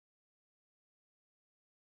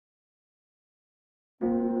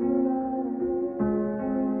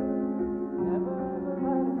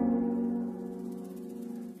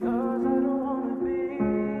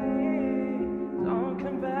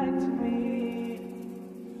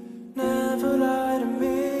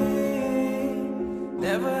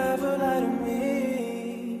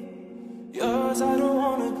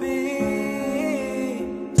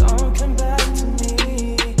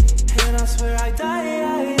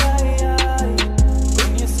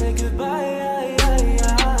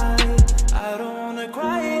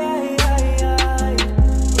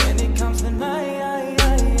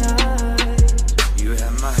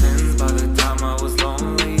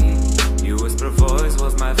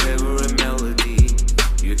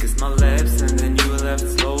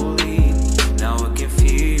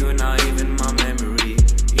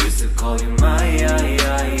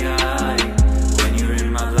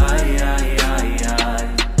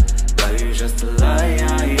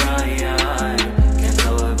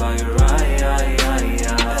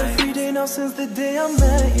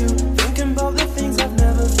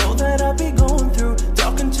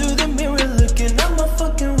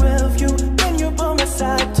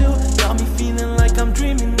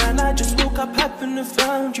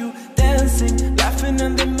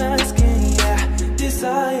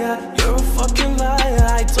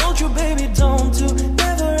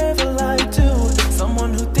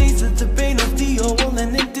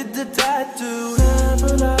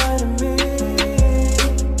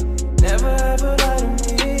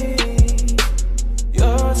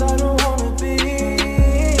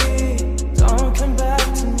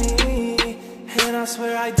I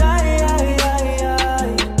swear I die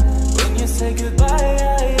when you say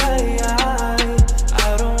goodbye.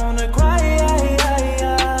 I don't wanna cry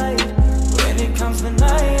when it comes to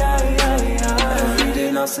night. Every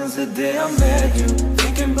day now since the day I met you,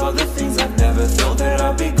 thinking about the things I never thought that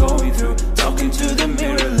I'd be going through. Talking to the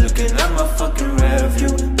mirror, looking at my fucking rear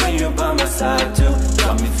view. When you're by my side too,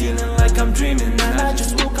 got me feeling like I'm dreaming. And I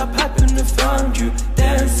just woke up, happened to find you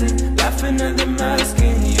dancing, laughing at the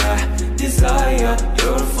masking. Yeah, desire,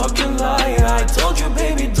 you're a fucking liar. I told you, baby,